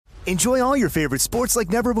Enjoy all your favorite sports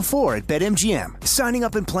like never before at BetMGM. Signing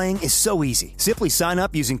up and playing is so easy. Simply sign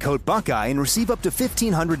up using code Buckeye and receive up to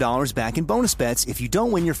 $1,500 back in bonus bets if you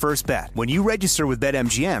don't win your first bet. When you register with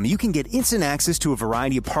BetMGM, you can get instant access to a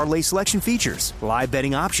variety of parlay selection features, live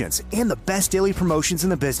betting options, and the best daily promotions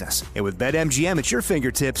in the business. And with BetMGM at your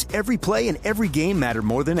fingertips, every play and every game matter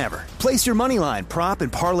more than ever. Place your moneyline, prop,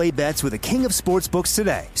 and parlay bets with the king of sportsbooks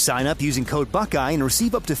today. Sign up using code Buckeye and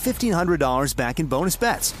receive up to $1,500 back in bonus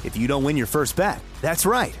bets if you don't win your first bet. That's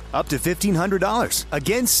right, up to $1,500.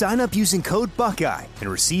 Again, sign up using code Buckeye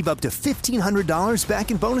and receive up to $1,500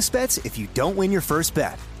 back in bonus bets if you don't win your first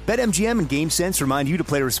bet. BetMGM and GameSense remind you to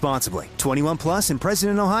play responsibly. 21 plus and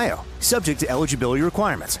present in Ohio. Subject to eligibility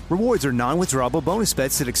requirements. Rewards are non-withdrawable bonus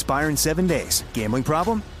bets that expire in 7 days. Gambling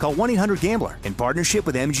problem? Call 1-800-GAMBLER in partnership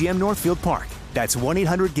with MGM Northfield Park. That's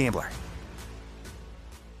 1-800-GAMBLER.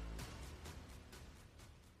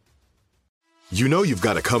 You know you've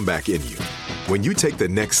got a comeback in you. When you take the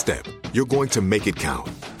next step, you're going to make it count.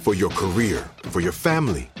 For your career, for your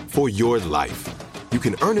family, for your life. You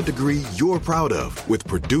can earn a degree you're proud of with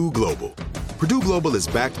Purdue Global. Purdue Global is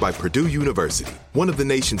backed by Purdue University, one of the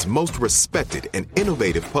nation's most respected and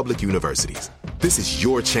innovative public universities. This is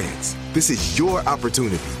your chance. This is your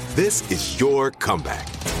opportunity. This is your comeback.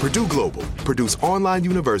 Purdue Global, Purdue's online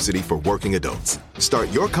university for working adults. Start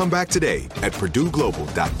your comeback today at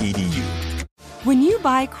purdueglobal.edu. When you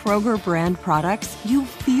buy Kroger brand products, you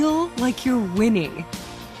feel like you're winning.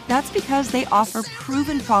 That's because they offer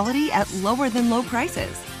proven quality at lower than low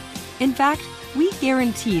prices. In fact, we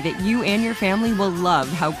guarantee that you and your family will love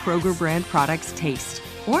how Kroger brand products taste,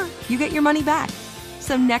 or you get your money back.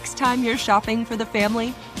 So next time you're shopping for the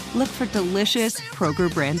family, look for delicious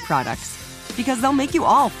Kroger brand products, because they'll make you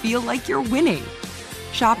all feel like you're winning.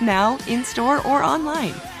 Shop now, in-store, or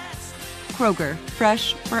online. Kroger,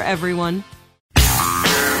 fresh for everyone.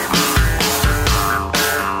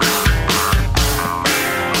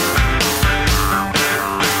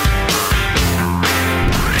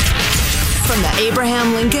 From the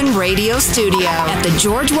Abraham Lincoln Radio Studio at the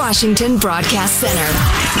George Washington Broadcast Center,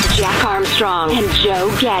 Jack Armstrong and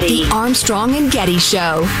Joe Getty. The Armstrong and Getty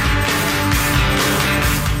Show.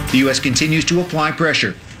 The U.S. continues to apply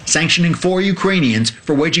pressure, sanctioning 4 Ukrainians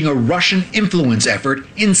for waging a Russian influence effort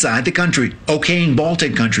inside the country, okaying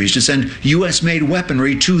Baltic countries to send U.S.-made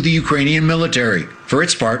weaponry to the Ukrainian military. For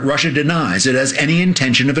its part, Russia denies it has any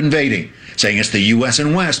intention of invading, saying it's the U.S.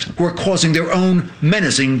 and West who are causing their own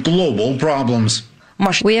menacing global problems.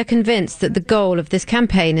 We are convinced that the goal of this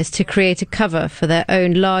campaign is to create a cover for their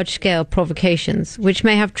own large-scale provocations, which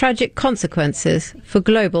may have tragic consequences for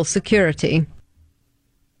global security.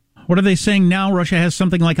 What are they saying now? Russia has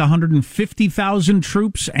something like 150,000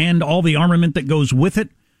 troops and all the armament that goes with it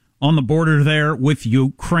on the border there with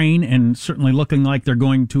Ukraine, and certainly looking like they're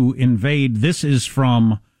going to invade. This is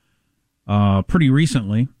from pretty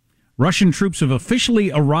recently. Russian troops have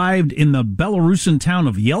officially arrived in the Belarusian town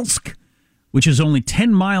of Yelsk, which is only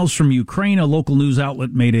 10 miles from Ukraine. A local news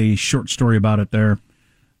outlet made a short story about it there.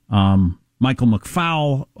 Michael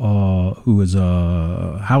McFaul, who is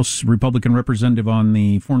a House Republican representative on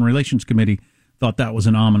the Foreign Relations Committee, thought that was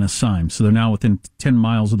an ominous sign. So they're now within 10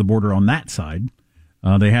 miles of the border on that side.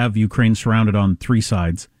 They have Ukraine surrounded on 3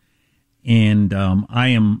 sides. And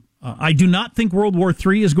I do not think World War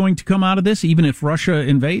III is going to come out of this, even if Russia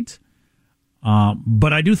invades.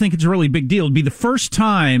 But I do think it's a really big deal. It'd be the first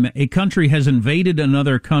time a country has invaded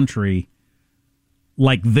another country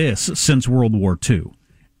like this since World War II.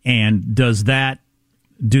 And do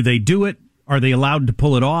they do it? Are they allowed to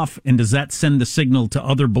pull it off? And does that send a signal to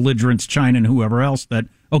other belligerents, China and whoever else, that,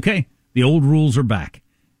 okay, the old rules are back.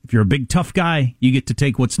 If you're a big, tough guy, you get to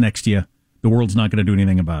take what's next to you. The world's not going to do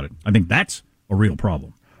anything about it. I think that's a real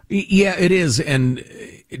problem. Yeah, it is. And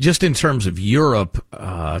just in terms of Europe,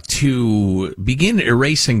 to begin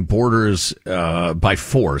erasing borders by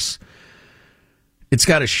force, it's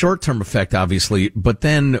got a short-term effect, obviously, but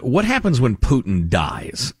then what happens when Putin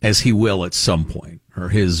dies, as he will at some point, or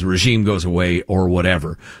his regime goes away, or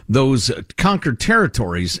whatever? Those conquered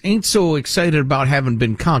territories ain't so excited about having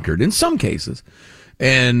been conquered, in some cases,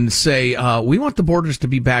 and say, we want the borders to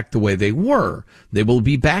be back the way they were. They will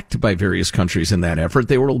be backed by various countries in that effort.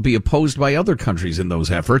 They will be opposed by other countries in those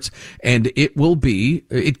efforts. And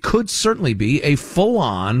it could certainly be a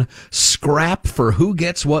full-on scrap for who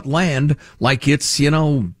gets what land, like it's,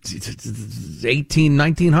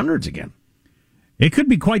 1900s again. It could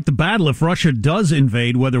be quite the battle if Russia does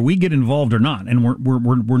invade, whether we get involved or not. And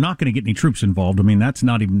we're not going to get any troops involved. I mean, that's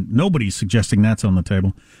not even, nobody's suggesting that's on the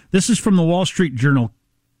table. This is from the Wall Street Journal.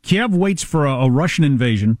 Kiev waits for a Russian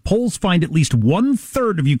invasion. Polls find at least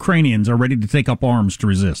 1/3 of Ukrainians are ready to take up arms to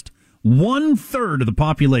resist. 1/3 of the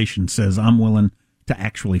population says, I'm willing to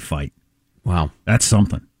actually fight. Wow. That's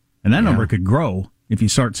something. And that number could grow if you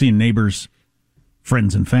start seeing neighbors,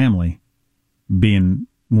 friends, and family being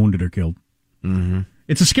wounded or killed. Mm-hmm.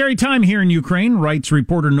 It's a scary time here in Ukraine, writes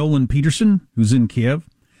reporter Nolan Peterson, who's in Kiev.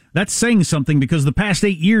 That's saying something because the past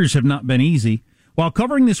 8 years have not been easy. While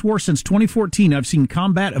covering this war since 2014, I've seen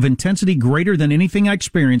combat of intensity greater than anything I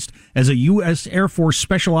experienced as a U.S. Air Force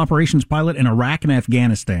Special Operations pilot in Iraq and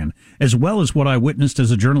Afghanistan, as well as what I witnessed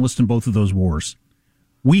as a journalist in both of those wars.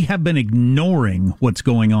 We have been ignoring what's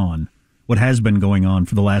going on, what has been going on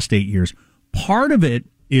for the last 8 years. Part of it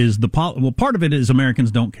is part of it is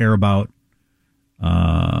Americans don't care about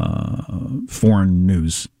foreign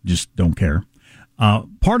news, just don't care.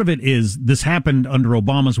 Part of it is this happened under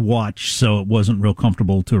Obama's watch, so it wasn't real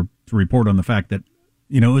comfortable to report on the fact that,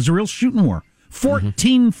 it was a real shooting war.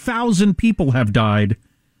 14,000 people have died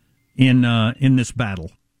in this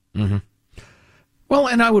battle. Mm-hmm. Well,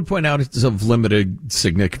 and I would point out it's of limited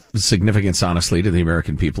significance, honestly, to the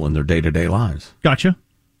American people in their day-to-day lives. Gotcha.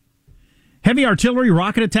 Heavy artillery,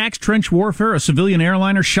 rocket attacks, trench warfare, a civilian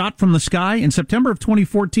airliner shot from the sky. In September of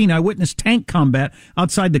 2014, I witnessed tank combat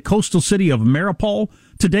outside the coastal city of Mariupol.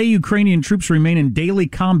 Today, Ukrainian troops remain in daily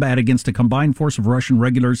combat against a combined force of Russian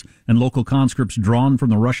regulars and local conscripts drawn from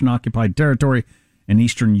the Russian-occupied territory in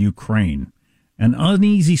eastern Ukraine. An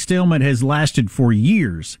uneasy stalemate has lasted for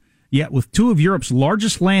years, yet with two of Europe's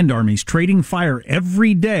largest land armies trading fire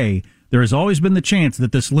every day, there has always been the chance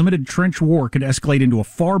that this limited trench war could escalate into a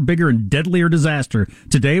far bigger and deadlier disaster.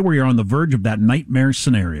 Today, we are on the verge of that nightmare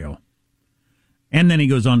scenario. And then he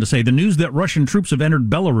goes on to say, the news that Russian troops have entered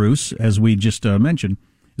Belarus, as we just mentioned,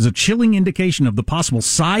 is a chilling indication of the possible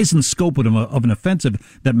size and scope of an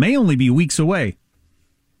offensive that may only be weeks away.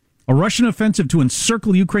 A Russian offensive to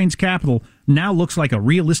encircle Ukraine's capital now looks like a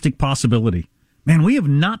realistic possibility. Man, we have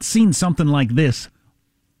not seen something like this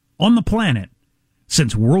on the planet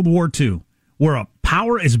since World War II, where a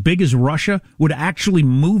power as big as Russia would actually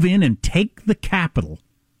move in and take the capital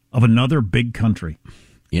of another big country.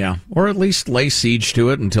 Yeah, or at least lay siege to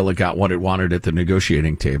it until it got what it wanted at the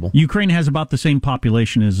negotiating table. Ukraine has about the same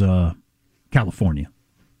population as California.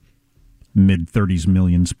 Mid-30s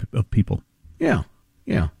millions of people. Yeah.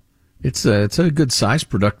 It's a good-sized,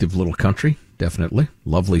 productive little country, definitely.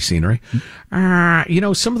 Lovely scenery.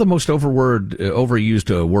 Some of the most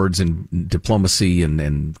overused words in diplomacy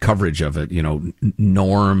and coverage of it,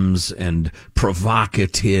 norms and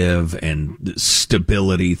provocative and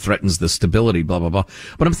stability, threatens the stability, blah, blah, blah.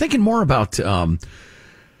 But I'm thinking more about some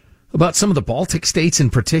of the Baltic states in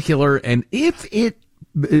particular, and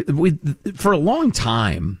for a long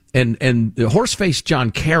time, and horse-faced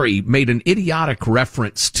John Kerry made an idiotic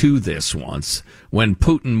reference to this once when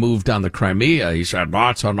Putin moved on the Crimea. He said,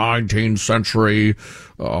 that's a 19th century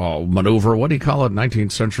maneuver. What do you call it?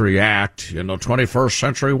 19th century act in a 21st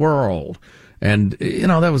century world. And,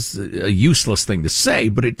 that was a useless thing to say,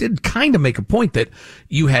 but it did kind of make a point that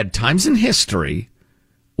you had times in history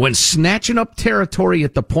when snatching up territory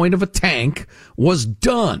at the point of a tank was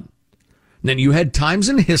done. Then you had times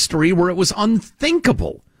in history where it was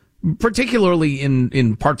unthinkable, particularly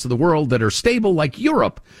in parts of the world that are stable like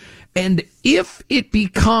Europe. And if it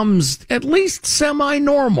becomes at least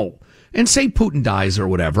semi-normal, and say Putin dies or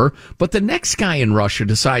whatever, but the next guy in Russia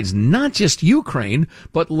decides not just Ukraine,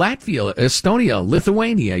 but Latvia, Estonia,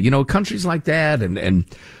 Lithuania, countries like that, and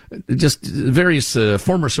just various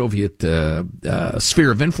former Soviet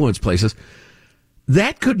sphere of influence places,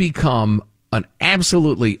 that could become an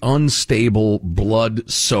absolutely unstable,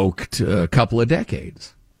 blood-soaked couple of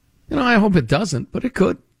decades. I hope it doesn't, but it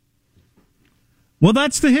could. Well,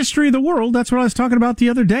 that's the history of the world. That's what I was talking about the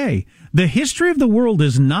other day. The history of the world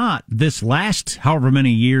is not this last however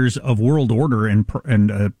many years of world order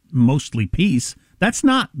and mostly peace. That's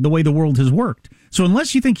not the way the world has worked. So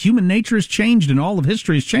unless you think human nature has changed and all of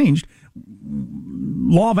history has changed,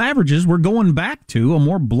 law of averages, we're going back to a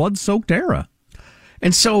more blood-soaked era.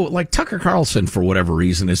 And so, like Tucker Carlson, for whatever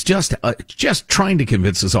reason, is just trying to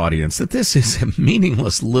convince his audience that this is a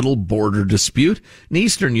meaningless little border dispute in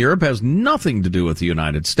Eastern Europe, has nothing to do with the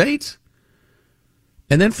United States.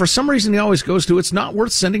 And then for some reason he always goes to, it's not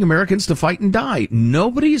worth sending Americans to fight and die.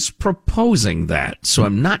 Nobody's proposing that, so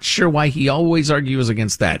I'm not sure why he always argues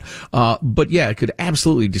against that. But yeah, it could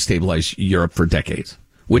absolutely destabilize Europe for decades,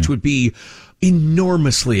 which would be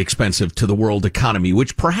enormously expensive to the world economy,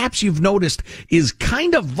 which perhaps you've noticed is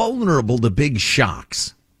kind of vulnerable to big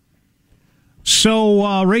shocks.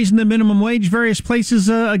 So, raising the minimum wage, various places,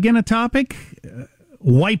 again, a topic.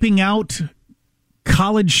 Wiping out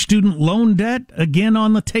college student loan debt again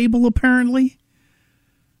on the table, apparently.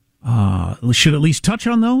 Should at least touch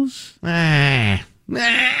on those.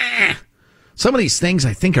 Some of these things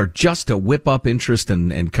I think are just to whip up interest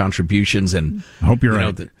and contributions. And I hope you're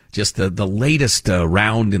right. The latest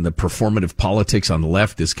round in the performative politics on the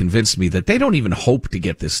left has convinced me that they don't even hope to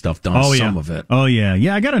get this stuff done. Some of it. Oh, yeah.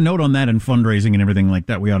 Yeah, I got a note on that in fundraising and everything like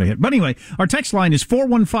that we ought to hit. But anyway, our text line is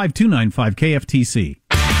 415-295-KFTC.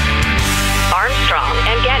 Armstrong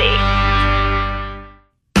and Getty.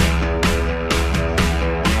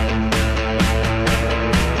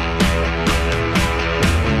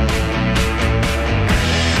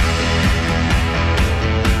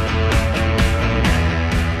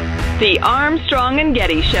 The Armstrong and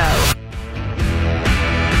Getty Show.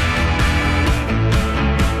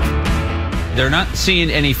 They're not seeing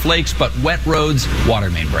any flakes, but wet roads, water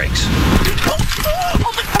main breaks. Oh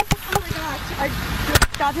my gosh. I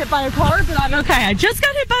just got hit by a car, but I'm okay.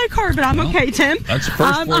 Okay, Tim. That's the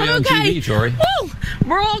first for you on TV, Tori. Woo!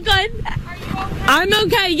 We're all good. I'm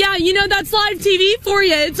okay. Yeah, that's live TV for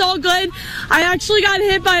you. It's all good. I actually got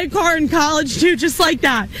hit by a car in college, too, just like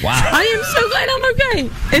that. Wow. I am so glad I'm okay.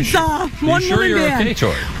 It's one sure woman you're band. okay,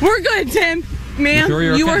 Tori? We're good, Tim. Ma'am,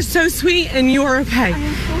 you are so sweet, and you are okay.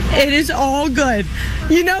 It is all good.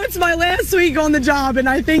 It's my last week on the job, and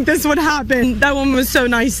I think this would happen. That woman was so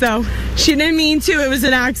nice, though. She didn't mean to. It was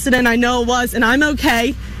an accident. I know it was, and I'm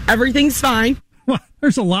okay. Everything's fine. Well,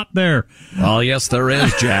 there's a lot there. Well, yes, there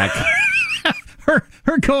is, Jack.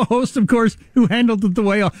 Her co-host, of course, who handled it the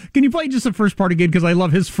way. Can you play just the first part again? Because I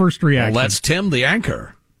love his first reaction. Well, that's Tim, the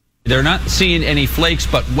anchor. They're not seeing any flakes,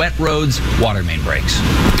 but wet roads, water main breaks.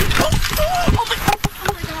 Oh my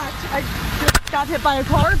gosh. I just got hit by a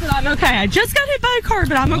car, but I'm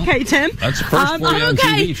okay. Okay, Tim. That's the first for you on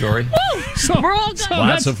TV, Jory. Woo! We're all good. Well,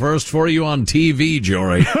 that's the first for you on TV,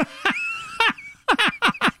 Jory.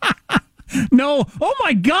 No, oh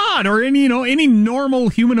my God, or any normal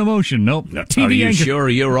human emotion. Nope. TV Are you anchor. Sure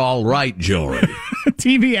you're all right, Jory?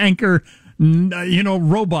 TV anchor,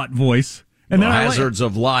 robot voice. And then hazards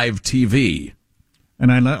of live TV. And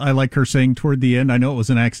I like her saying toward the end, I know it was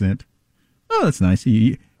an accident. Oh, that's nice.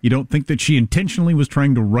 You don't think that she intentionally was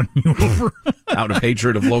trying to run you over? Out of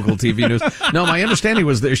hatred of local TV news. No, my understanding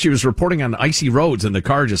was that she was reporting on icy roads and the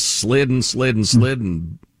car just slid and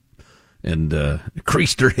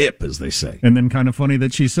creased her hip, as they say. And then kind of funny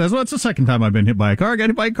that she says, well, it's the second time I've been hit by a car. I got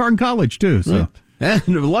hit by a car in college, too. So. And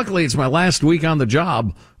luckily, it's my last week on the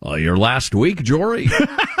job. Your last week, Jory?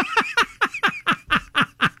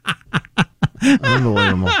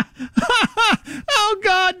 Unbelievable. Oh,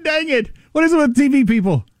 God dang it. What is it with TV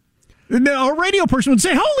people? A radio person would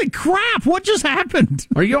say, holy crap, what just happened?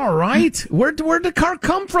 Are you all right? Where'd the car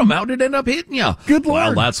come from? How did it end up hitting you? Good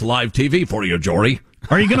Lord. Well, that's live TV for you, Jory.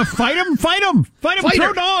 Are you going to fight him? Fight him.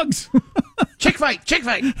 Throw dogs. Chick fight.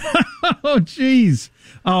 Oh, jeez.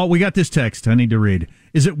 Oh, we got this text I need to read.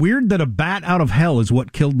 Is it weird that a bat out of hell is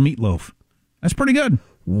what killed Meatloaf? That's pretty good.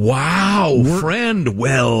 Wow, friend,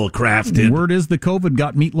 well crafted. Word is the COVID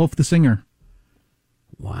got Meatloaf the singer.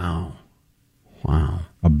 Wow.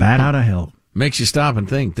 A bat out of hell. Makes you stop and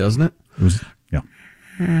think, doesn't it?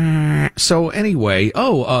 Yeah. So anyway,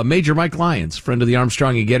 Major Mike Lyons, friend of the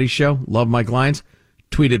Armstrong and Getty Show, love Mike Lyons,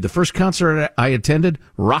 tweeted, the first concert I attended,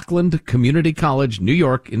 Rockland Community College, New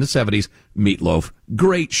York, in the 70s, Meatloaf.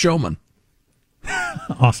 Great showman.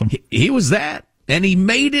 Awesome. He was that, and he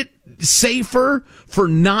made it safer for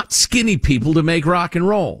not skinny people to make rock and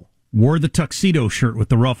roll. Wore the tuxedo shirt with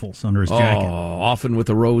the ruffles under his jacket. Often with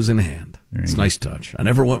a rose in hand. It's a nice touch. I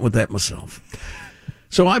never went with that myself.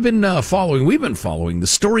 So we've been following the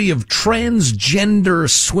story of transgender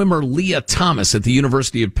swimmer Leah Thomas at the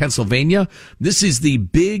University of Pennsylvania. This is the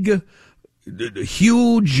big,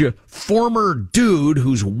 huge former dude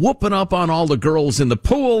who's whooping up on all the girls in the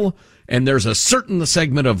pool. And there's a certain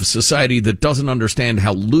segment of society that doesn't understand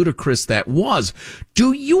how ludicrous that was.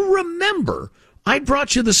 Do you remember? I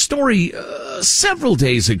brought you the story several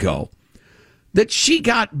days ago that she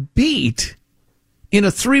got beat in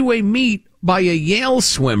a three-way meet by a Yale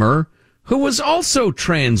swimmer who was also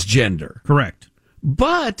transgender. Correct.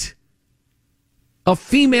 But a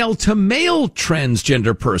female-to-male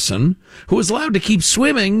transgender person who was allowed to keep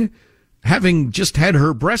swimming, having just had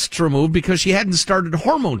her breasts removed because she hadn't started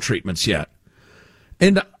hormone treatments yet.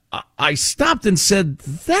 And I stopped and said,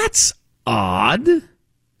 that's odd.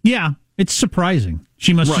 Yeah, it's surprising.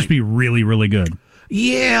 She must just be really, really good.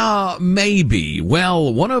 Yeah, maybe.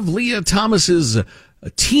 Well, one of Leah Thomas's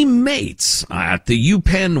teammates at the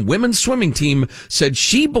UPenn women's swimming team said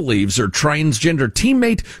she believes her transgender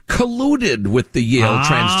teammate colluded with the Yale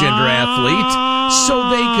transgender athlete so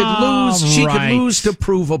they could lose. She could lose to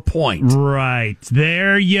prove a point. Right.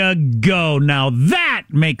 There you go. Now that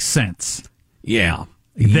makes sense. Yeah.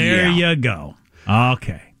 There you go.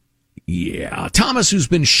 Okay. Yeah. Thomas, who's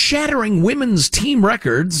been shattering women's team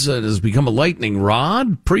records, has become a lightning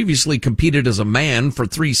rod, previously competed as a man for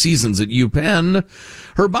 3 seasons at UPenn.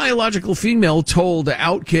 Her biological female told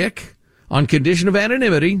Outkick, on condition of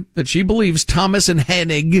anonymity, that she believes Thomas and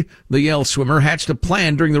Hennig, the Yale swimmer, hatched a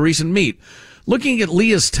plan during the recent meet. Looking at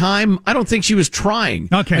Leah's time, I don't think she was trying.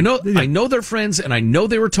 Okay. I know they're friends, and I know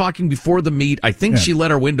they were talking before the meet. I think she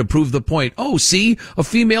let her win to prove the point. Oh, see, a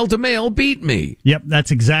female to male beat me. Yep,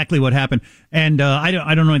 that's exactly what happened. And I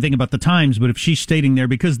don't know anything about the times, but if she's stating there,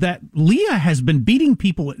 because that Leah has been beating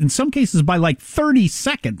people in some cases by like 30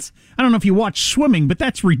 seconds. I don't know if you watch swimming, but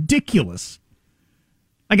that's ridiculous.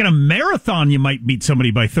 Like in a marathon, you might beat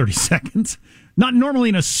somebody by 30 seconds. Not normally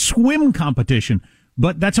in a swim competition,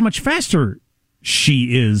 but that's how much faster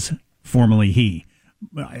she is, formerly he.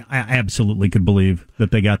 I absolutely could believe that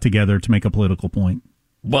they got together to make a political point.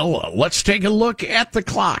 Well, let's take a look at the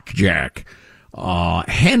clock, Jack.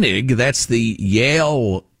 Hennig, that's the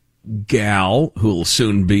Yale gal who'll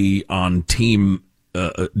soon be on team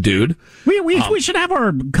dude. We should have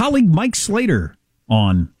our colleague Mike Slater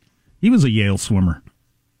on. He was a Yale swimmer.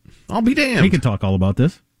 I'll be damned. He could talk all about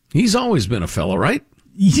this. He's always been a fellow, right?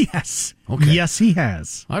 Yes. Okay. Yes, he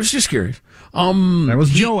has. I was just curious. That was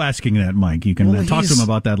Joe asking that, Mike. You can talk to him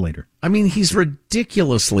about that later. I mean, he's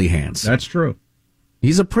ridiculously handsome. That's true.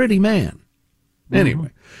 He's a pretty man. Anyway,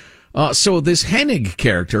 so this Hennig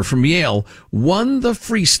character from Yale won the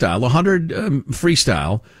freestyle, 100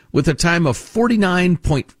 freestyle, with a time of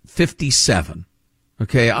 49.57.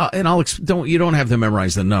 Okay, and you don't have to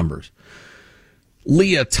memorize the numbers.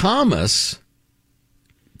 Leah Thomas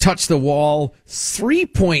touched the wall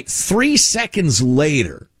 3.3 seconds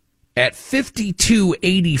later at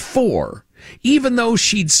 52.84, even though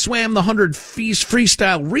she'd swam the 100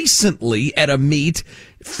 freestyle recently at a meet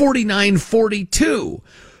 49.42,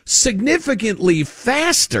 significantly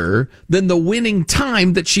faster than the winning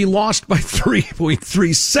time that she lost by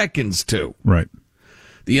 3.3 seconds to. Right.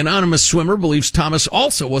 The anonymous swimmer believes Thomas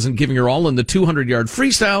also wasn't giving her all in the 200-yard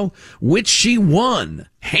freestyle, which she won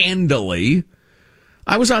handily.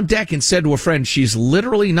 I was on deck and said to a friend, she's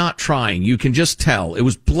literally not trying. You can just tell. It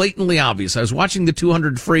was blatantly obvious. I was watching the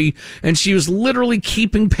 200 free, and she was literally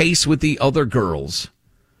keeping pace with the other girls.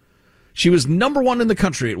 She was number 1 in the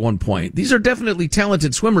country at one point. These are definitely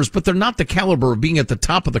talented swimmers, but they're not the caliber of being at the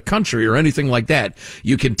top of the country or anything like that.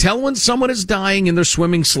 You can tell when someone is dying and they're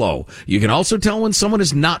swimming slow. You can also tell when someone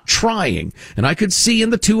is not trying. And I could see in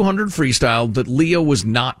the 200 freestyle that Leah was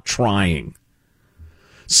not trying.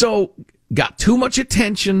 So, got too much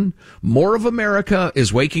attention. More of America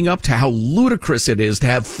is waking up to how ludicrous it is to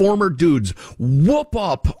have former dudes whoop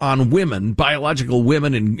up on women, biological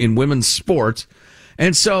women in women's sports.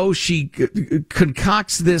 And so she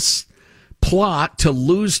concocts this plot to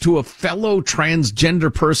lose to a fellow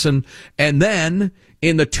transgender person, and then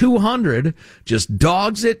in the 200 just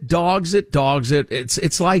dogs it.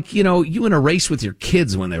 It's like, you in a race with your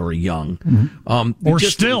kids when they were young.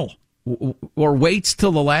 Or waits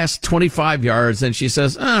till the last 25 yards, and she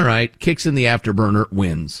says, all right, kicks in the afterburner,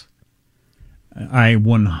 wins. I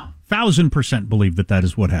 1,000% believe that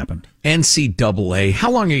is what happened. NCAA, how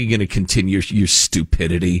long are you going to continue your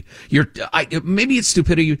stupidity? Maybe it's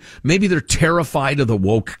stupidity. Maybe they're terrified of the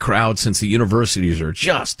woke crowd since the universities are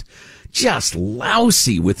just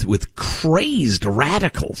lousy with crazed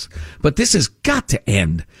radicals. But this has got to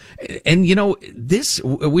end. And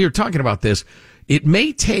we were talking about this. It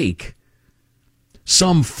may take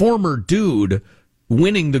some former dude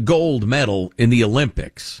winning the gold medal in the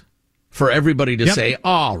Olympics for everybody to say,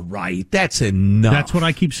 all right, that's enough. That's what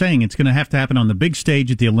I keep saying. It's going to have to happen on the big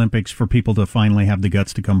stage at the Olympics for people to finally have the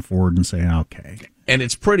guts to come forward and say, okay. And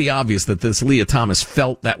it's pretty obvious that this Leah Thomas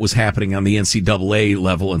felt that was happening on the NCAA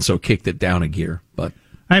level and so kicked it down a gear. But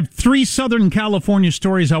I have 3 Southern California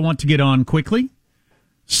stories I want to get on quickly.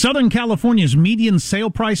 Southern California's median sale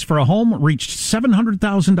price for a home reached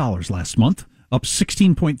 $700,000 last month, up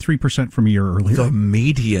 16.3% from a year earlier. The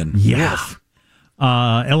median. Yeah.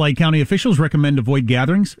 L.A. County officials recommend avoid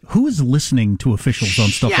gatherings. Who is listening to officials on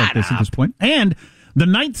stuff like this at this point? And the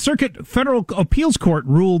Ninth Circuit Federal Appeals Court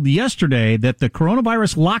ruled yesterday that the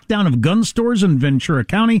coronavirus lockdown of gun stores in Ventura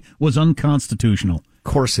County was unconstitutional. Of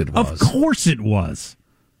course it was. Of course it was.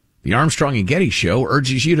 The Armstrong and Getty Show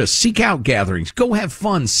urges you to seek out gatherings. Go have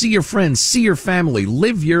fun. See your friends. See your family.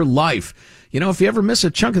 Live your life. If you ever miss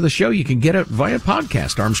a chunk of the show, you can get it via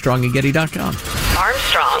podcast, ArmstrongandGetty.com.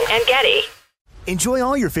 Armstrong and Getty. Enjoy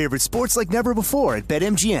all your favorite sports like never before at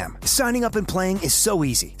BetMGM. Signing up and playing is so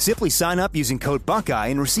easy. Simply sign up using code Buckeye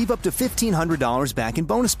and receive up to $1,500 back in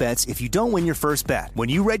bonus bets if you don't win your first bet. When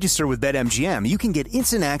you register with BetMGM, you can get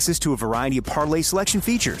instant access to a variety of parlay selection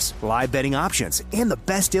features, live betting options, and the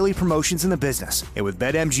best daily promotions in the business. And with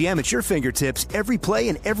BetMGM at your fingertips, every play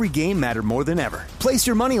and every game matter more than ever. Place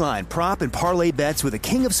your moneyline, prop, and parlay bets with the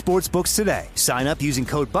king of sportsbooks today. Sign up using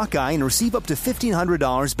code Buckeye and receive up to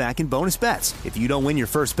 $1,500 back in bonus bets if you don't win your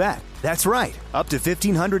first bet. That's right, up to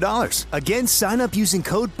 $1,500. Again, sign up using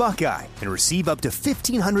code Buckeye and receive up to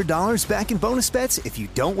 $1,500 back in bonus bets if you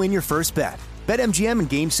don't win your first bet. BetMGM and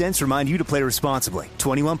GameSense remind you to play responsibly.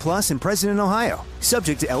 21 plus and present in Ohio.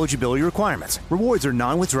 Subject to eligibility requirements. Rewards are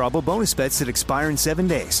non-withdrawable bonus bets that expire in 7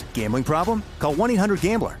 days. Gambling problem? Call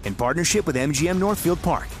 1-800-GAMBLER in partnership with MGM Northfield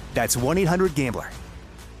Park. That's 1-800-GAMBLER.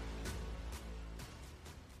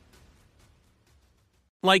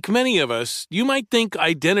 Like many of us, you might think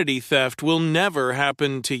identity theft will never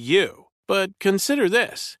happen to you. But consider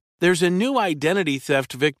this. There's a new identity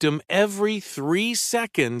theft victim every 3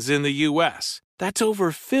 seconds in the U.S. That's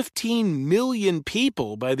over 15 million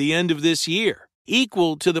people by the end of this year,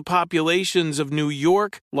 equal to the populations of New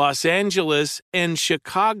York, Los Angeles, and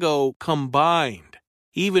Chicago combined.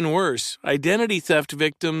 Even worse, identity theft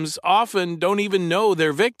victims often don't even know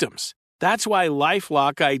they're victims. That's why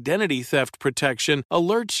LifeLock Identity Theft Protection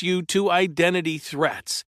alerts you to identity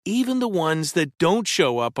threats, even the ones that don't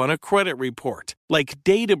show up on a credit report, like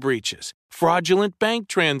data breaches, fraudulent bank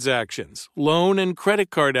transactions, loan and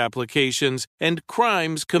credit card applications, and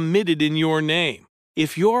crimes committed in your name.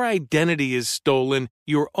 If your identity is stolen,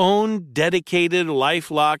 your own dedicated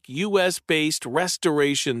LifeLock U.S.-based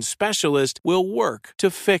restoration specialist will work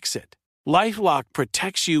to fix it. LifeLock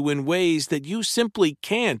protects you in ways that you simply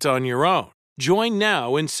can't on your own. Join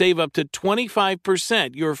now and save up to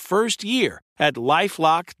 25% your first year at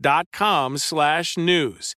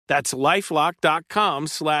LifeLock.com/news. That's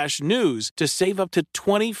LifeLock.com/news to save up to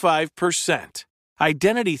 25%.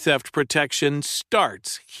 Identity theft protection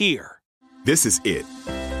starts here. This is it.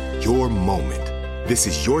 Your moment. This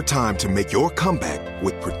is your time to make your comeback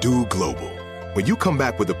with Purdue Global. When you come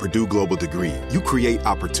back with a Purdue Global degree, you create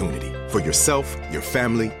opportunity for yourself, your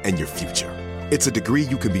family, and your future. It's a degree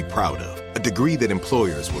you can be proud of, a degree that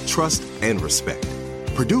employers will trust and respect.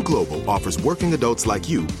 Purdue Global offers working adults like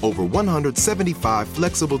you over 175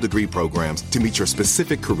 flexible degree programs to meet your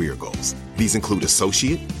specific career goals. These include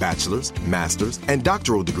associate, bachelor's, master's, and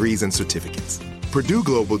doctoral degrees and certificates. Purdue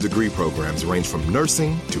Global degree programs range from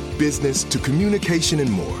nursing to business to communication and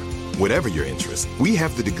more. Whatever your interest, we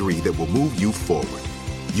have the degree that will move you forward.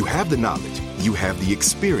 You have the knowledge, you have the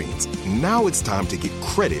experience. Now it's time to get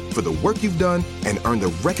credit for the work you've done and earn the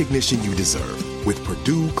recognition you deserve with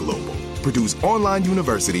Purdue Global, Purdue's online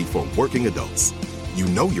university for working adults. You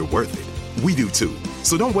know you're worth it. We do too.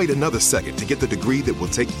 So don't wait another second to get the degree that will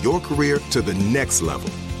take your career to the next level.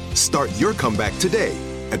 Start your comeback today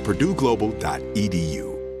at purdueglobal.edu.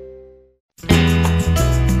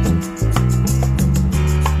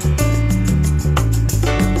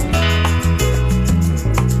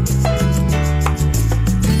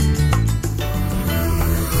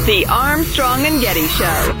 The Armstrong and Getty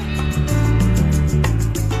Show.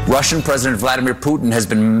 Russian President Vladimir Putin has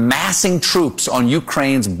been massing troops on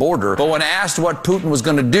Ukraine's border. But when asked what Putin was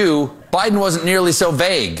going to do, Biden wasn't nearly so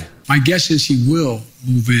vague. My guess is he will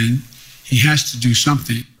move in. He has to do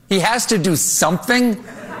something. He has to do something?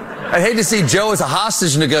 I'd hate to see Joe as a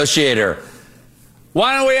hostage negotiator.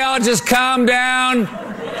 Why don't we all just calm down?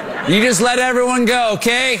 You just let everyone go,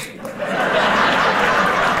 okay?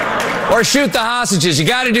 Or shoot the hostages. You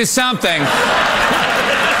got to do something.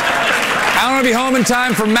 I want to be home in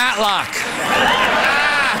time for Matlock.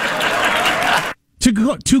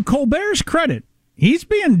 To Colbert's credit, he's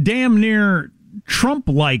being damn near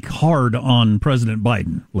Trump-like hard on President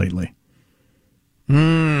Biden lately.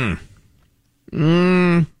 He's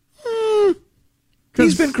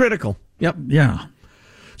been critical. Yep. Yeah.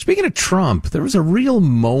 Speaking of Trump, there was a real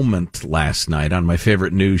moment last night on my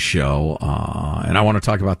favorite news show, and I want to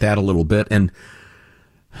talk about that a little bit. And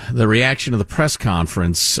the reaction to the press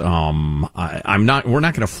conference, we're not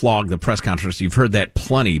going to flog the press conference. You've heard that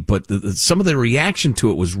plenty, but some of the reaction to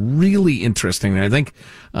it was really interesting. And I think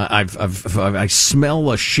I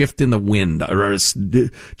smell a shift in the wind, or a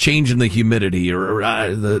change in the humidity, or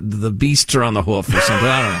the beasts are on the hoof, or something.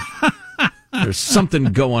 I don't know. There's something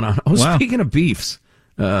going on. Oh, wow. Speaking of beefs.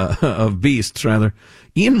 Of beasts, rather.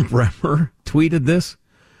 Ian Bremmer tweeted this.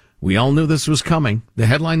 We all knew this was coming. The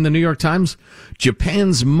headline in the New York Times,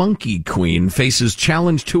 Japan's monkey queen faces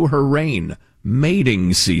challenge to her reign,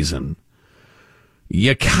 mating season.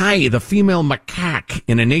 Yakai, the female macaque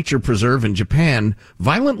in a nature preserve in Japan,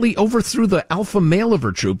 violently overthrew the alpha male of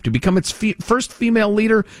her troop to become its first female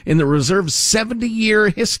leader in the reserve's 70-year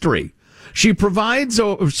history. She presides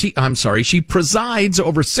over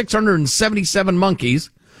 677 monkeys,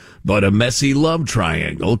 but a messy love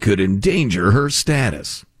triangle could endanger her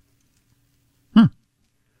status.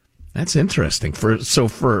 That's interesting. For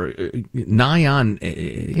nigh on,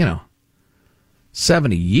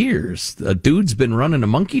 70 years, a dude's been running a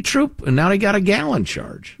monkey troop, and now they got a gal in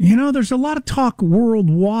charge. There's a lot of talk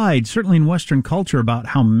worldwide, certainly in Western culture, about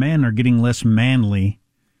how men are getting less manly.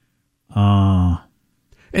 And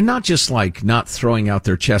not just like not throwing out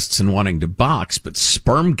their chests and wanting to box, but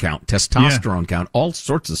sperm count, testosterone count, all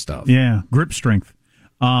sorts of stuff. Yeah, grip strength.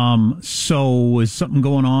 So is something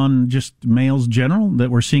going on, just males general,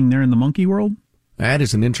 that we're seeing there in the monkey world? That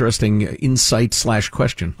is an interesting insight /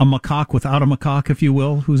 question. A macaque without a macaque, if you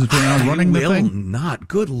will, who's around running the thing? Not.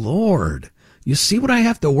 Good Lord. You see what I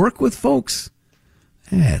have to work with, folks?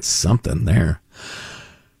 It's something there.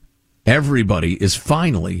 Everybody is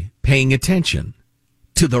finally paying attention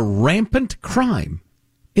to the rampant crime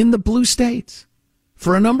in the blue states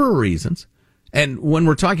for a number of reasons. And when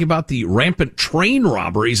we're talking about the rampant train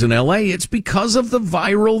robberies in L.A., it's because of the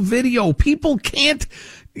viral video. People can't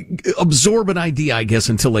absorb an idea, I guess,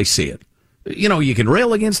 until they see it. You can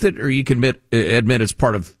rail against it, or you can admit it's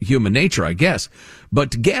part of human nature, I guess.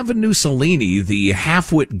 But Gavin Mussolini, the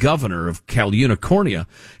half-wit governor of Cal Unicornia,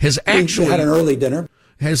 has actually had an early dinner.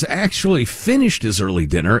 Has actually finished his early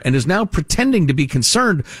dinner and is now pretending to be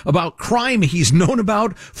concerned about crime he's known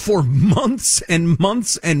about for months and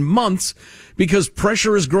months and months because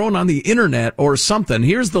pressure has grown on the internet or something.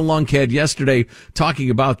 Here's the lunkhead yesterday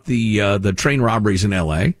talking about the train robberies in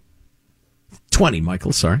L.A. 20,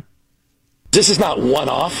 Michael, sorry. This is not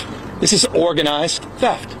one-off. This is organized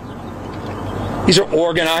theft. These are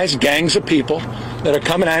organized gangs of people that are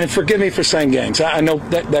coming out, and forgive me for saying gangs. I know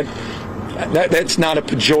that's not a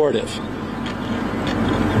pejorative.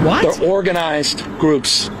 What? They're organized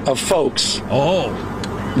groups of folks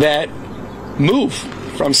that move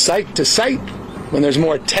from site to site. When there's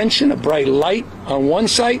more attention, a bright light on one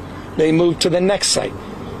site, they move to the next site.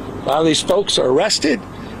 A lot of these folks are arrested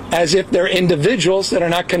as if they're individuals that are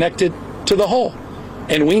not connected to the whole.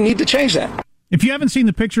 And we need to change that. If you haven't seen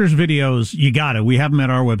the pictures, videos, you got it. We have them at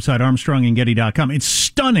our website, ArmstrongandGetty.com. It's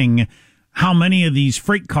stunning how many of these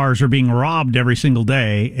freight cars are being robbed every single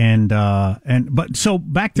day, but so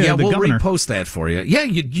back to the governor. Yeah, we'll repost that for you. Yeah,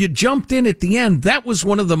 you jumped in at the end. That was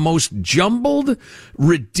one of the most jumbled,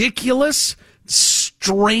 ridiculous,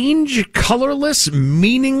 strange, colorless,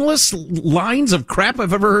 meaningless lines of crap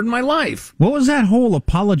I've ever heard in my life. What was that whole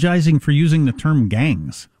apologizing for using the term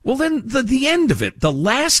gangs? Well, then the end of it, the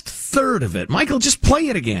last third of it. Michael, just play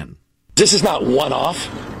it again. This is not one-off.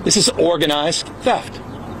 This is organized theft.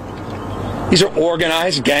 These are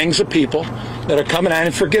organized gangs of people that are coming out,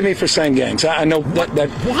 and forgive me for saying gangs. I know that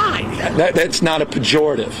why? That's not a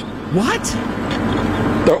pejorative. What?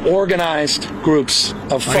 They're organized groups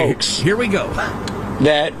of folks. Here we go.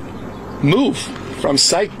 That move from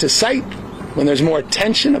site to site. When there's more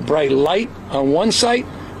attention, a bright light on one site,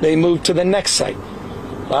 they move to the next site.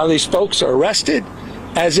 A lot of these folks are arrested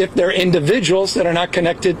as if they're individuals that are not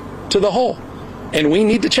connected to the whole. And we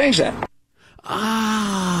need to change that.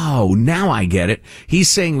 Oh, now I get it. He's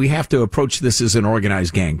saying we have to approach this as an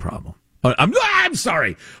organized gang problem. I'm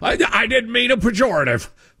sorry. I didn't mean a pejorative.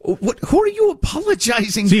 Who are you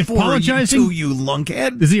apologizing for? You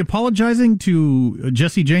lunkhead? Is he apologizing to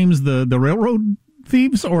Jesse James, the railroad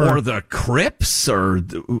thieves? Or the Crips? Or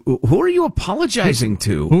who are you apologizing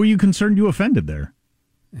to? Who are you concerned you offended there?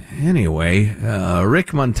 Anyway,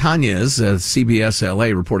 Rick Montañez, CBS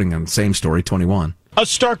LA, reporting on the same story, 21. A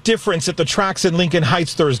stark difference at the tracks in Lincoln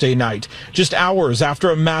Heights Thursday night, just hours after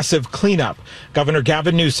a massive cleanup. Governor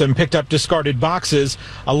Gavin Newsom picked up discarded boxes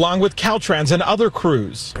along with Caltrans and other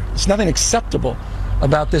crews. There's nothing acceptable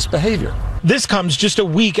about this behavior. This comes just a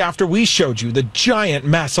week after we showed you the giant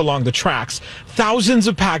mess along the tracks. Thousands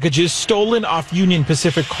of packages stolen off Union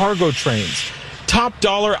Pacific cargo trains. Top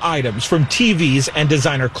dollar items from TVs and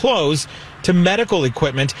designer clothes to medical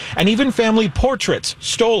equipment and even family portraits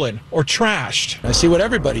stolen or trashed. I see what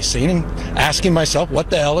everybody's seeing and asking myself, what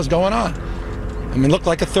the hell is going on? I mean, look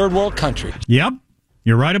like a third world country. Yep,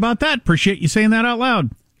 you're right about that. Appreciate you saying that out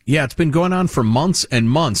loud. Yeah, it's been going on for months and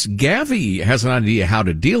months. Gavi has an idea how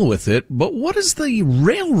to deal with it, but what does the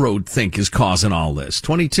railroad think is causing all this?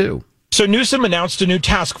 22. So Newsom announced a new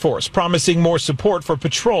task force promising more support for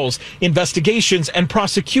patrols, investigations, and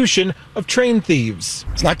prosecution of train thieves.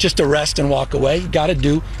 It's not just arrest and walk away. You got to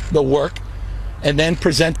do the work and then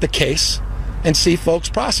present the case and see folks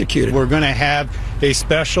prosecuted. We're going to have a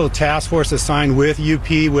special task force assigned with UP,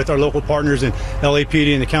 with our local partners in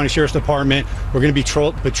LAPD and the County Sheriff's Department. We're going to be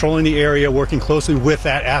patrolling the area, working closely with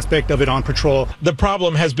that aspect of it on patrol. The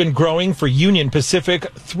problem has been growing for Union Pacific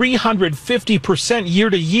 350% year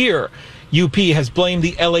to year. UP has blamed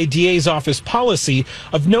the LADA's office policy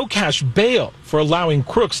of no cash bail for allowing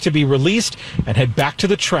crooks to be released and head back to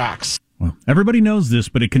the tracks. Well, everybody knows this,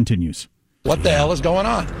 but it continues. What the hell is going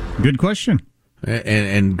on? Good question.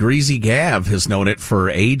 And Greasy Gav has known it for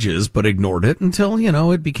ages, but ignored it until,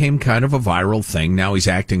 it became kind of a viral thing. Now he's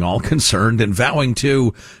acting all concerned and vowing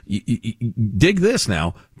to, dig this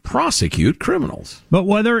now, prosecute criminals. But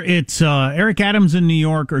whether it's Eric Adams in New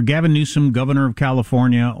York or Gavin Newsom, governor of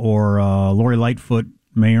California, or Lori Lightfoot,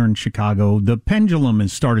 mayor in Chicago, the pendulum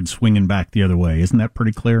has started swinging back the other way. Isn't that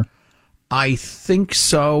pretty clear? I think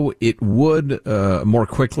so. It would more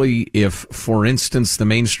quickly if, for instance, the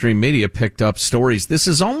mainstream media picked up stories. This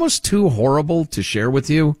is almost too horrible to share with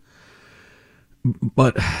you,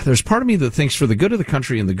 but there's part of me that thinks for the good of the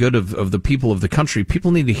country and the good of the people of the country,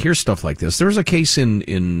 people need to hear stuff like this. There was a case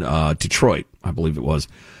in Detroit, I believe it was.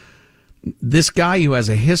 This guy who has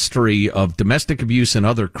a history of domestic abuse and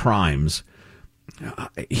other crimes,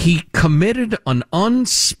 he committed an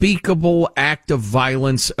unspeakable act of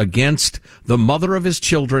violence against the mother of his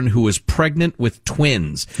children who was pregnant with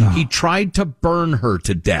twins. Oh. He tried to burn her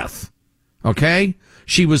to death. Okay?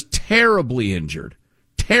 She was terribly injured.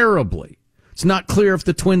 Terribly. It's not clear if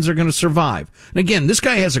the twins are going to survive. And again, this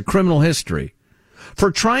guy has a criminal history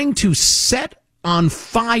for trying to set on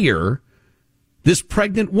fire this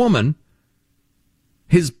pregnant woman.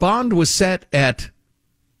 His bond was set at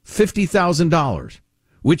 $50,000,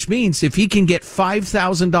 which means if he can get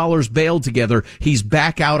 $5,000 bail together, he's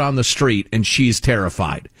back out on the street, and she's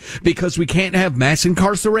terrified because we can't have mass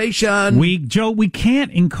incarceration. Joe, we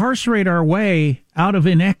can't incarcerate our way out of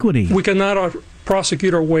inequity. We cannot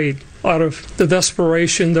prosecute our way out of the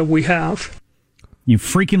desperation that we have. You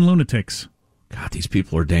freaking lunatics. God, these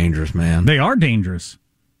people are dangerous, man. They are dangerous,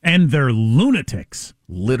 and they're lunatics.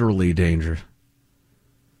 Literally dangerous.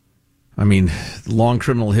 I mean, long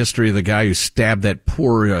criminal history of the guy who stabbed that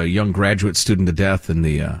poor young graduate student to death in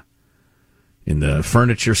the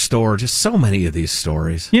furniture store. Just so many of these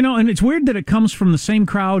stories. And it's weird that it comes from the same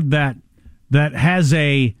crowd that has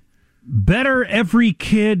a better every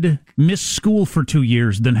kid miss school for 2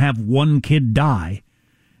 years than have one kid die.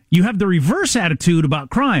 You have the reverse attitude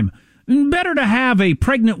about crime. Better to have a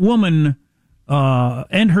pregnant woman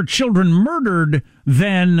and her children murdered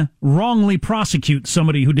than wrongly prosecute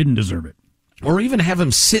somebody who didn't deserve it. Or even have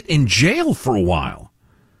him sit in jail for a while.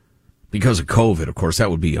 Because of COVID, of course, that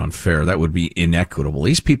would be unfair. That would be inequitable.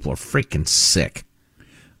 These people are freaking sick.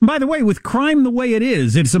 By the way, with crime the way it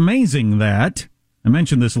is, it's amazing that, I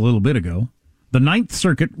mentioned this a little bit ago, the Ninth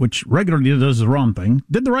Circuit, which regularly does the wrong thing,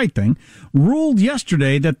 did the right thing, ruled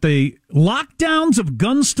yesterday that the lockdowns of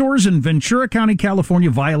gun stores in Ventura County, California,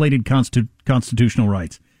 violated constitutional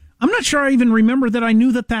rights. I'm not sure I even remember that I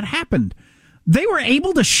knew that happened. They were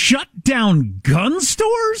able to shut down gun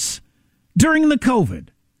stores during the COVID.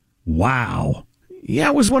 Wow. Yeah,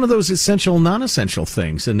 it was one of those essential, non-essential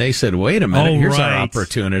things. And they said, wait a minute, here's our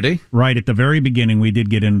opportunity. Right, at the very beginning, we did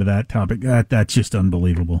get into that topic. That's just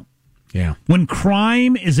unbelievable. Yeah. When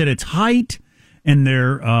crime is at its height and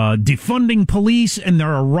they're defunding police and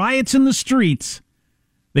there are riots in the streets,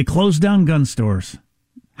 they close down gun stores.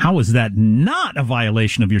 How is that not a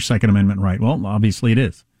violation of your Second Amendment right? Well, obviously it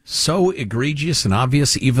is. So egregious and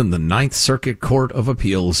obvious, even the Ninth Circuit Court of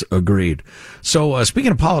Appeals agreed. So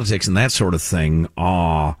speaking of politics and that sort of thing,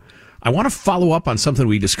 I want to follow up on something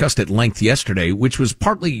we discussed at length yesterday, which was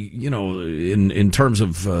partly, in terms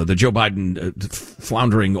of the Joe Biden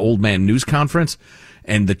floundering old man news conference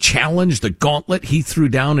and the challenge, the gauntlet he threw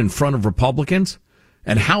down in front of Republicans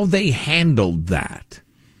and how they handled that.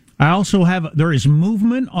 I also there is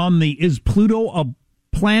movement on is Pluto a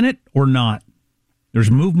planet or not? There's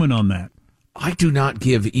movement on that. I do not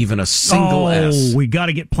give even a single S. We got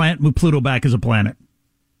to get Pluto back as a planet.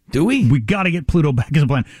 Do we? We got to get Pluto back as a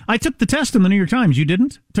planet. I took the test in the New York Times. You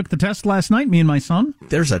didn't? Took the test last night, me and my son.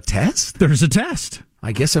 There's a test? There's a test.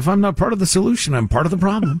 I guess if I'm not part of the solution, I'm part of the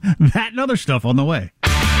problem. That and other stuff on the way.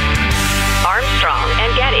 Armstrong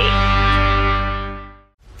and Getty.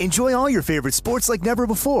 Enjoy all your favorite sports like never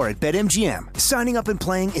before at BetMGM. Signing up and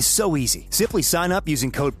playing is so easy. Simply sign up using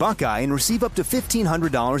code Buckeye and receive up to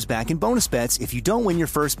 $1,500 back in bonus bets if you don't win your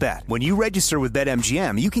first bet. When you register with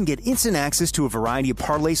BetMGM, you can get instant access to a variety of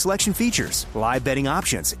parlay selection features, live betting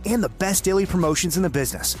options, and the best daily promotions in the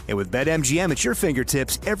business. And with BetMGM at your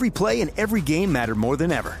fingertips, every play and every game matter more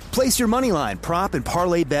than ever. Place your moneyline, prop, and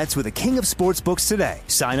parlay bets with the king of sportsbooks today.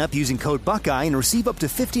 Sign up using code Buckeye and receive up to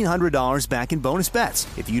 $1,500 back in bonus bets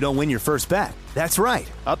if you don't win your first bet. That's right,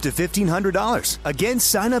 up to $1,500. Again,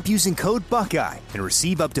 sign up using code Buckeye and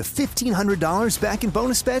receive up to $1,500 back in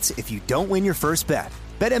bonus bets if you don't win your first bet.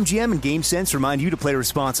 BetMGM and GameSense remind you to play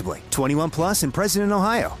responsibly. 21 plus and present in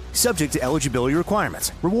Ohio. Subject to eligibility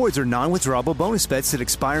requirements. Rewards are non-withdrawable bonus bets that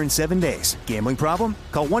expire in 7 days. Gambling problem?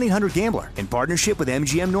 Call 1-800-GAMBLER in partnership with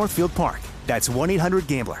MGM Northfield Park. That's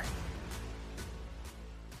 1-800-GAMBLER.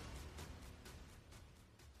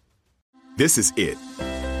 This is it.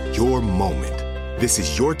 Your moment. This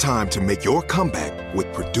is your time to make your comeback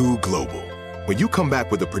with Purdue Global. When you come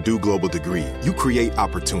back with a Purdue Global degree, you create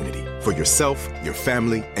opportunity for yourself, your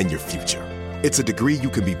family, and your future. It's a degree you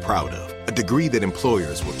can be proud of, a degree that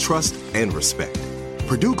employers will trust and respect.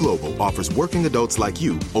 Purdue Global offers working adults like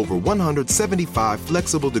you over 175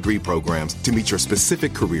 flexible degree programs to meet your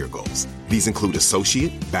specific career goals. These include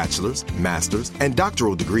associate, bachelor's, master's, and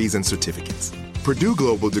doctoral degrees and certificates. Purdue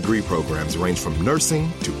Global degree programs range from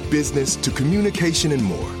nursing to business to communication and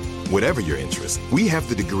more. Whatever your interest, we have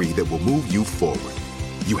the degree that will move you forward.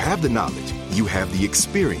 You have the knowledge, you have the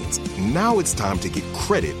experience. Now it's time to get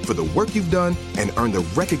credit for the work you've done and earn the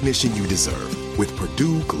recognition you deserve with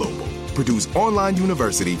Purdue Global, Purdue's online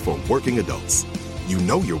university for working adults. You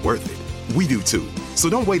know you're worth it. We do too. So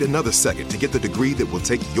don't wait another second to get the degree that will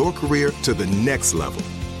take your career to the next level.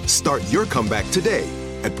 Start your comeback today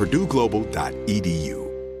at purdueglobal.edu.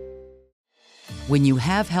 When you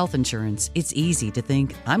have health insurance, it's easy to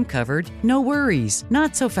think, I'm covered, no worries.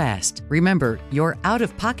 Not so fast. Remember, your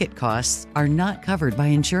out-of-pocket costs are not covered by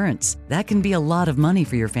insurance. That can be a lot of money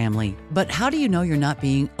for your family. But how do you know you're not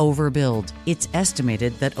being overbilled? It's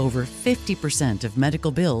estimated that over 50% of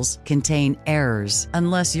medical bills contain errors.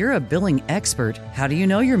 Unless you're a billing expert, how do you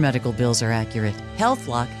know your medical bills are accurate?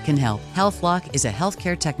 HealthLock can help. HealthLock is a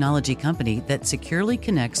healthcare technology company that securely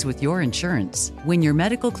connects with your insurance. When your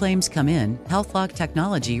medical claims come in, HealthLock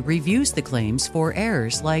technology reviews the claims for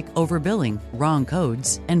errors like overbilling, wrong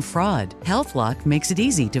codes, and fraud. HealthLock makes it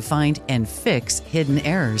easy to find and fix hidden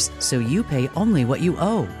errors so you pay only what you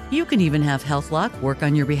owe. You can even have HealthLock work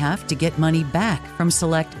on your behalf to get money back from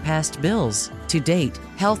select past bills. To date,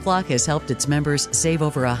 HealthLock has helped its members save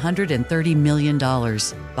over $130 million.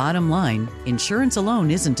 Bottom line, insurance alone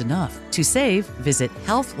isn't enough. To save, visit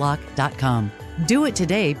healthlock.com. Do it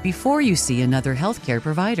today before you see another healthcare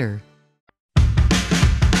provider.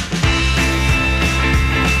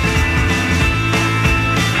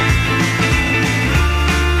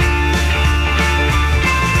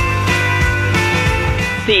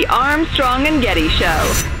 The Armstrong and Getty Show.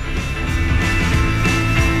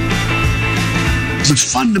 The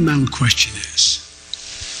fundamental question is,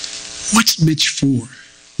 what's Mitch for?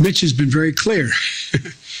 Mitch has been very clear.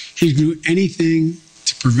 He'd do anything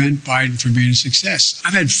to prevent Biden from being a success.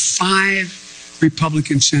 I've had 5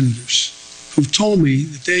 Republican senators who've told me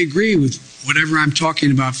that they agree with whatever I'm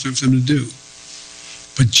talking about for them to do.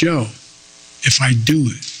 But Joe, if I do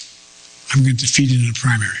it, I'm going to defeat it in a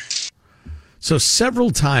primary. So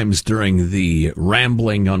several times during the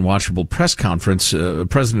rambling, unwatchable press conference,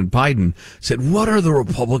 President Biden said, what are the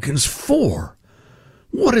Republicans for?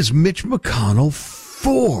 What is Mitch McConnell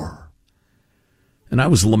for? And I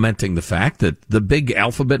was lamenting the fact that the big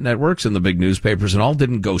alphabet networks and the big newspapers and all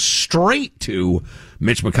didn't go straight to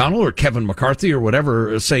Mitch McConnell or Kevin McCarthy or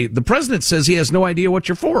whatever, say, the president says he has no idea what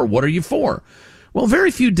you're for. What are you for? Well,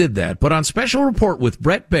 very few did that. But on Special Report with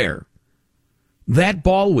Brett Baer, that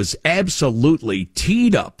ball was absolutely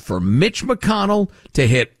teed up for Mitch McConnell to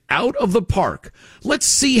hit out of the park. Let's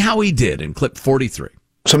see how he did in clip 43.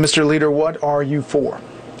 So, Mr. Leader, what are you for?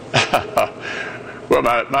 Well,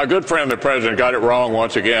 my good friend, the president, got it wrong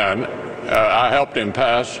once again. I helped him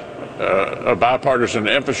pass a bipartisan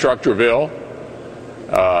infrastructure bill.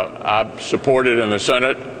 I supported in the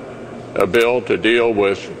Senate a bill to deal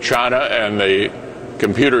with China and the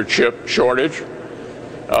computer chip shortage.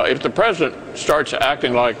 If the president starts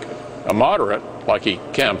acting like a moderate, like he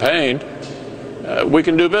campaigned, we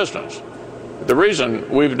can do business. The reason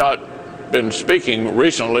we've not been speaking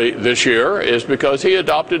recently this year is because he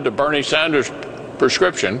adopted the Bernie Sanders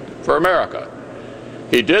prescription for America.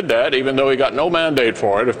 He did that even though he got no mandate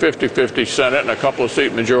for it, a 50-50 Senate and a couple of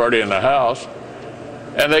seat majority in the House.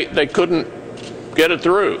 And they couldn't get it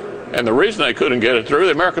through. And the reason they couldn't get it through,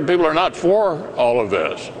 the American people are not for all of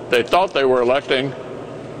this. They thought they were electing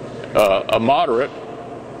a moderate.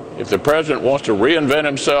 If the president wants to reinvent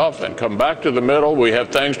himself and come back to the middle, we have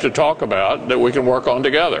things to talk about that we can work on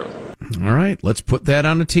together. All right, let's put that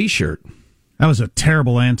on a T-shirt. That was a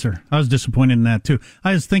terrible answer. I was disappointed in that, too.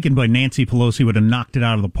 I was thinking by Nancy Pelosi would have knocked it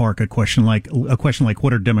out of the park, a question like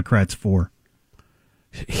what are Democrats for?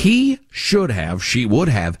 She would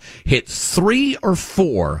have hit 3 or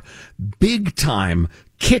 4 big-time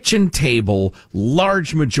kitchen table,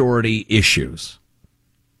 large majority issues.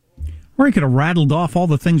 Or he could have rattled off all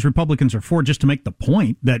the things Republicans are for just to make the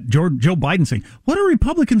point that Joe Biden's saying, what are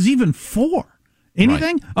Republicans even for?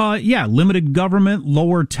 Anything? Right. Limited government,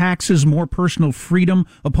 lower taxes, more personal freedom,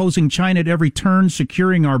 opposing China at every turn,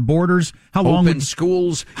 securing our borders. How long? Open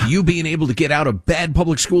schools, you being able to get out of bad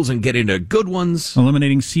public schools and get into good ones.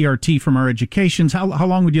 Eliminating CRT from our educations. How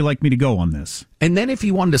long would you like me to go on this? And then if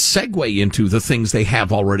you wanted to segue into the things they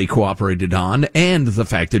have already cooperated on, and the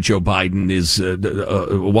fact that Joe Biden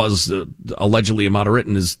was allegedly a moderate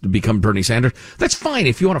and has become Bernie Sanders, that's fine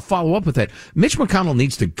if you want to follow up with that. Mitch McConnell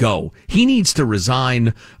needs to go. He needs to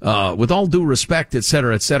resign, with all due respect, et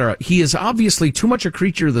cetera, et cetera. He is obviously too much a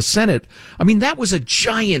creature of the Senate. I mean, that was a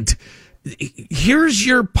giant, here's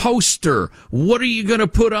your poster. What are you going to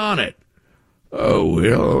put on it? Oh,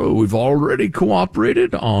 well, we've already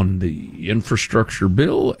cooperated on the infrastructure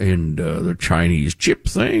bill and the Chinese chip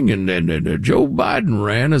thing, and Joe Biden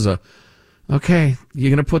ran as a... Okay, you're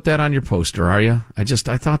going to put that on your poster, are you? I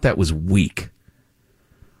thought that was weak.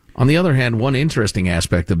 On the other hand, one interesting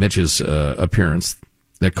aspect of Mitch's appearance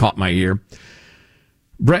that caught my ear,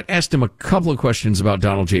 Brett asked him a couple of questions about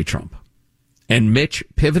Donald J. Trump. And Mitch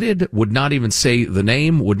pivoted, would not even say the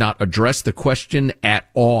name, would not address the question at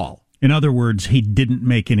all. In other words, he didn't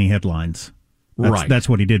make any headlines. That's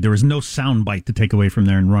what he did. There was no soundbite to take away from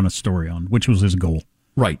there and run a story on, which was his goal.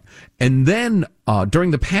 Right. And then during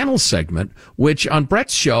the panel segment, which on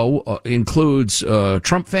Brett's show includes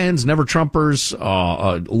Trump fans, never Trumpers,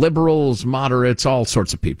 liberals, moderates, all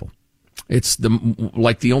sorts of people. It's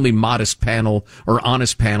the only modest panel or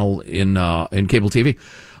honest panel in cable TV.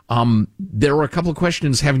 There were a couple of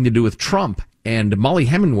questions having to do with Trump, and Molly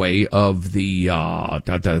Hemingway of the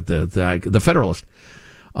Federalist.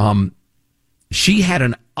 She had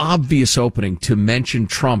an obvious opening to mention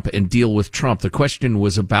Trump and deal with Trump. The question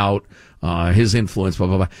was about his influence, blah,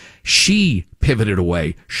 blah, blah. She pivoted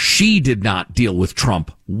away. She did not deal with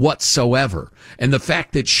Trump whatsoever. And the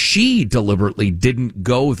fact that she deliberately didn't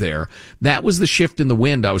go there, that was the shift in the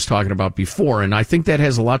wind I was talking about before. And I think that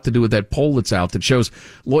has a lot to do with that poll that's out that shows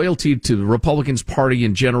loyalty to the Republicans Party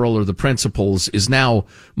in general or the principles is now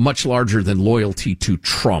much larger than loyalty to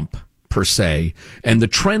Trump, per se, and the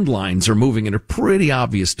trend lines are moving in a pretty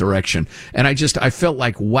obvious direction. And I felt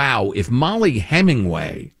like, wow, if Molly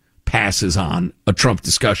Hemingway passes on a Trump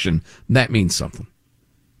discussion, that means something.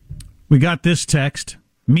 We got this text.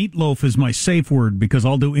 Meatloaf is my safe word because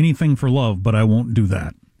I'll do anything for love, but I won't do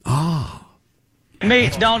that. Oh.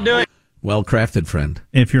 Meat, don't do it. Well crafted, friend.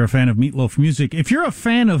 If you're a fan of Meatloaf music,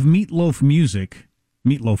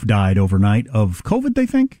 Meatloaf died overnight of COVID, they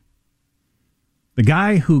think. The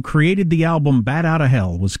guy who created the album Bat Out of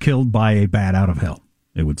Hell was killed by a bat out of hell,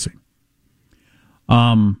 it would seem.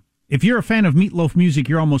 If you're a fan of Meatloaf music,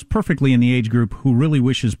 you're almost perfectly in the age group who really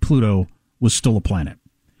wishes Pluto was still a planet.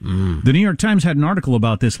 The New York Times had an article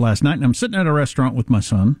about this last night, and I'm sitting at a restaurant with my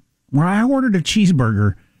son where I ordered a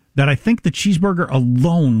cheeseburger that I think the cheeseburger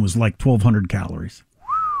alone was like 1,200 calories.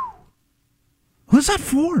 What's that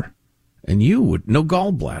for? And you would, no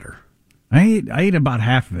gallbladder. I ate about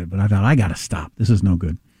half of it, but I thought, I got to stop. This is no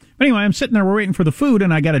good. But anyway, I'm sitting there, we're waiting for the food,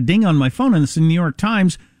 and I got a ding on my phone, and it's in the New York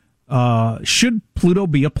Times. Should Pluto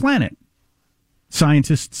be a planet?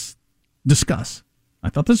 Scientists discuss. I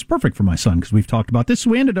thought this is perfect for my son, because we've talked about this.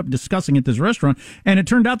 So we ended up discussing at this restaurant, and it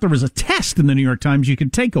turned out there was a test in the New York Times you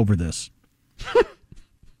could take over this.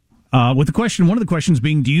 With the question, one of the questions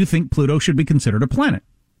being, do you think Pluto should be considered a planet?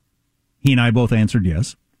 He and I both answered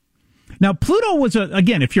yes. Now, Pluto was,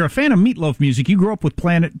 again, if you're a fan of Meatloaf music, you grew up with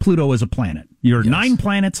Pluto as a planet. You're 9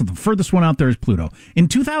 planets, and the furthest one out there is Pluto. In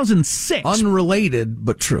 2006... Unrelated,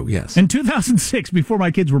 but true, yes. In 2006, before my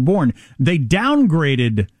kids were born, they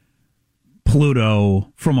downgraded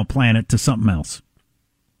Pluto from a planet to something else.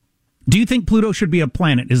 Do you think Pluto should be a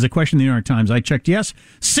planet, is a question in the New York Times. I checked yes.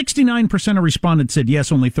 69% of respondents said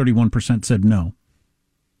yes, only 31% said no.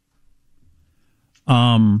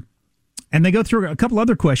 And they go through a couple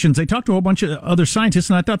other questions. They talk to a whole bunch of other scientists,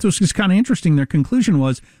 and I thought this was kind of interesting. Their conclusion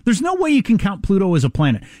was, there's no way you can count Pluto as a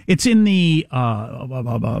planet. It's in the,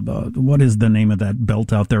 what is the name of that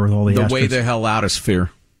belt out there with all the The asteroids? way the hell outosphere.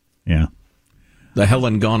 Yeah. The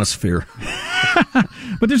Helengonosphere.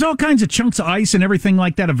 But there's all kinds of chunks of ice and everything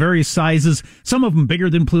like that of various sizes. Some of them bigger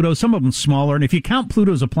than Pluto, some of them smaller. And if you count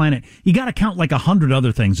Pluto as a planet, you got to count like 100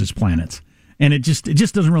 other things as planets. And it just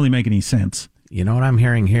doesn't really make any sense. You know what I'm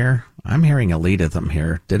hearing here? I'm hearing elitism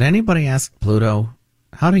here. Did anybody ask Pluto,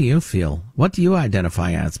 how do you feel? What do you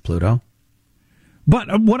identify as, Pluto?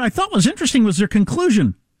 But what I thought was interesting was their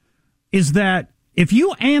conclusion is that if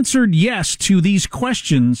you answered yes to these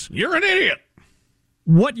questions, you're an idiot.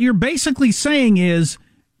 What you're basically saying is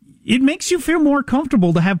it makes you feel more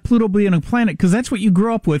comfortable to have Pluto being a planet because that's what you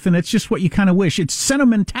grew up with and it's just what you kind of wish. It's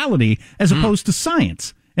sentimentality as opposed to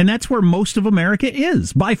science. And that's where most of America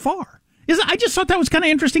is, by far. I just thought that was kind of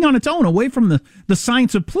interesting on its own, away from the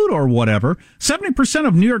science of Pluto or whatever. 70%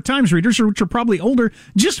 of New York Times readers, which are probably older,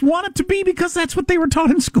 just want it to be because that's what they were taught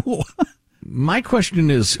in school. My question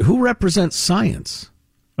is, who represents science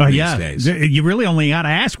these days? You really only got to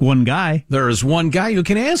ask one guy. There is one guy who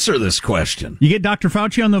can answer this question. You get Dr.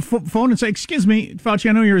 Fauci on the phone and say, excuse me, Fauci,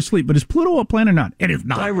 I know you're asleep, but is Pluto a planet or not? It is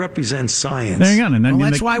not. I represent science. There you go. And then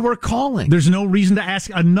that's why we're calling. There's no reason to ask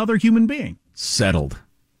another human being. Settled.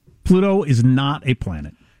 Pluto is not a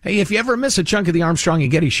planet. Hey, if you ever miss a chunk of the Armstrong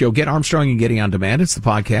and Getty Show, get Armstrong and Getty on demand. It's the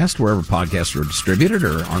podcast wherever podcasts are distributed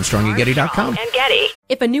or ArmstrongandGetty.com. And Getty.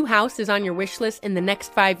 If a new house is on your wish list in the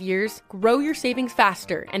next 5 years, grow your savings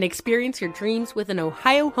faster and experience your dreams with an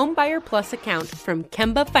Ohio Homebuyer Plus account from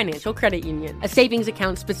Kemba Financial Credit Union. A savings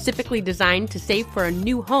account specifically designed to save for a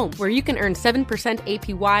new home where you can earn 7%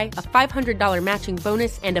 APY, a $500 matching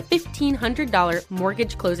bonus, and a $1,500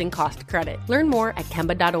 mortgage closing cost credit. Learn more at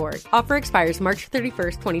Kemba.org. Offer expires March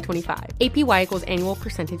 31st, 2025. APY equals annual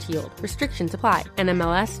percentage yield. Restrictions apply.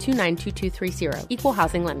 NMLS 292230. Equal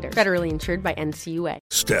housing lender. Federally insured by NCUA.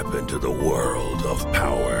 Step into the world of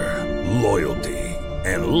power, loyalty,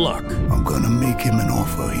 and luck. I'm gonna make him an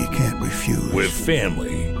offer he can't refuse. With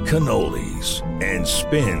family, cannolis, and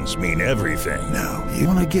spins mean everything. Now, you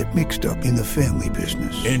wanna get mixed up in the family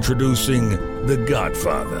business. Introducing The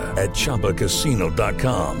Godfather at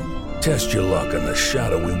ChumbaCasino.com. Test your luck in the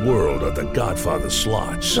shadowy world of The Godfather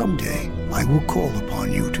slot. Someday, I will call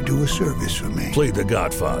upon you to do a service for me. Play The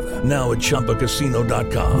Godfather, now at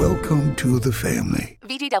ChumbaCasino.com. Welcome to the family.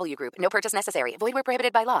 VGW Group. No purchase necessary. Void where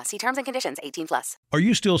prohibited by law. See terms and conditions. 18+. Are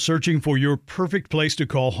you still searching for your perfect place to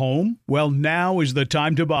call home? Well, now is the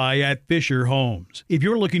time to buy at Fisher Homes. If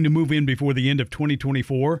you're looking to move in before the end of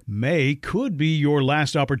 2024, May could be your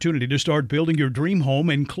last opportunity to start building your dream home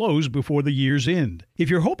and close before the year's end. If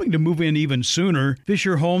you're hoping to move in even sooner,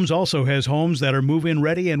 Fisher Homes also has homes that are move-in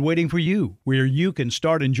ready and waiting for you, where you can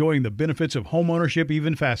start enjoying the benefits of homeownership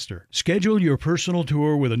even faster. Schedule your personal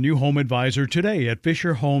tour with a new home advisor today at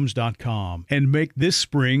FisherHomes.com and make this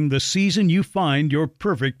spring the season you find your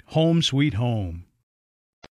perfect home sweet home.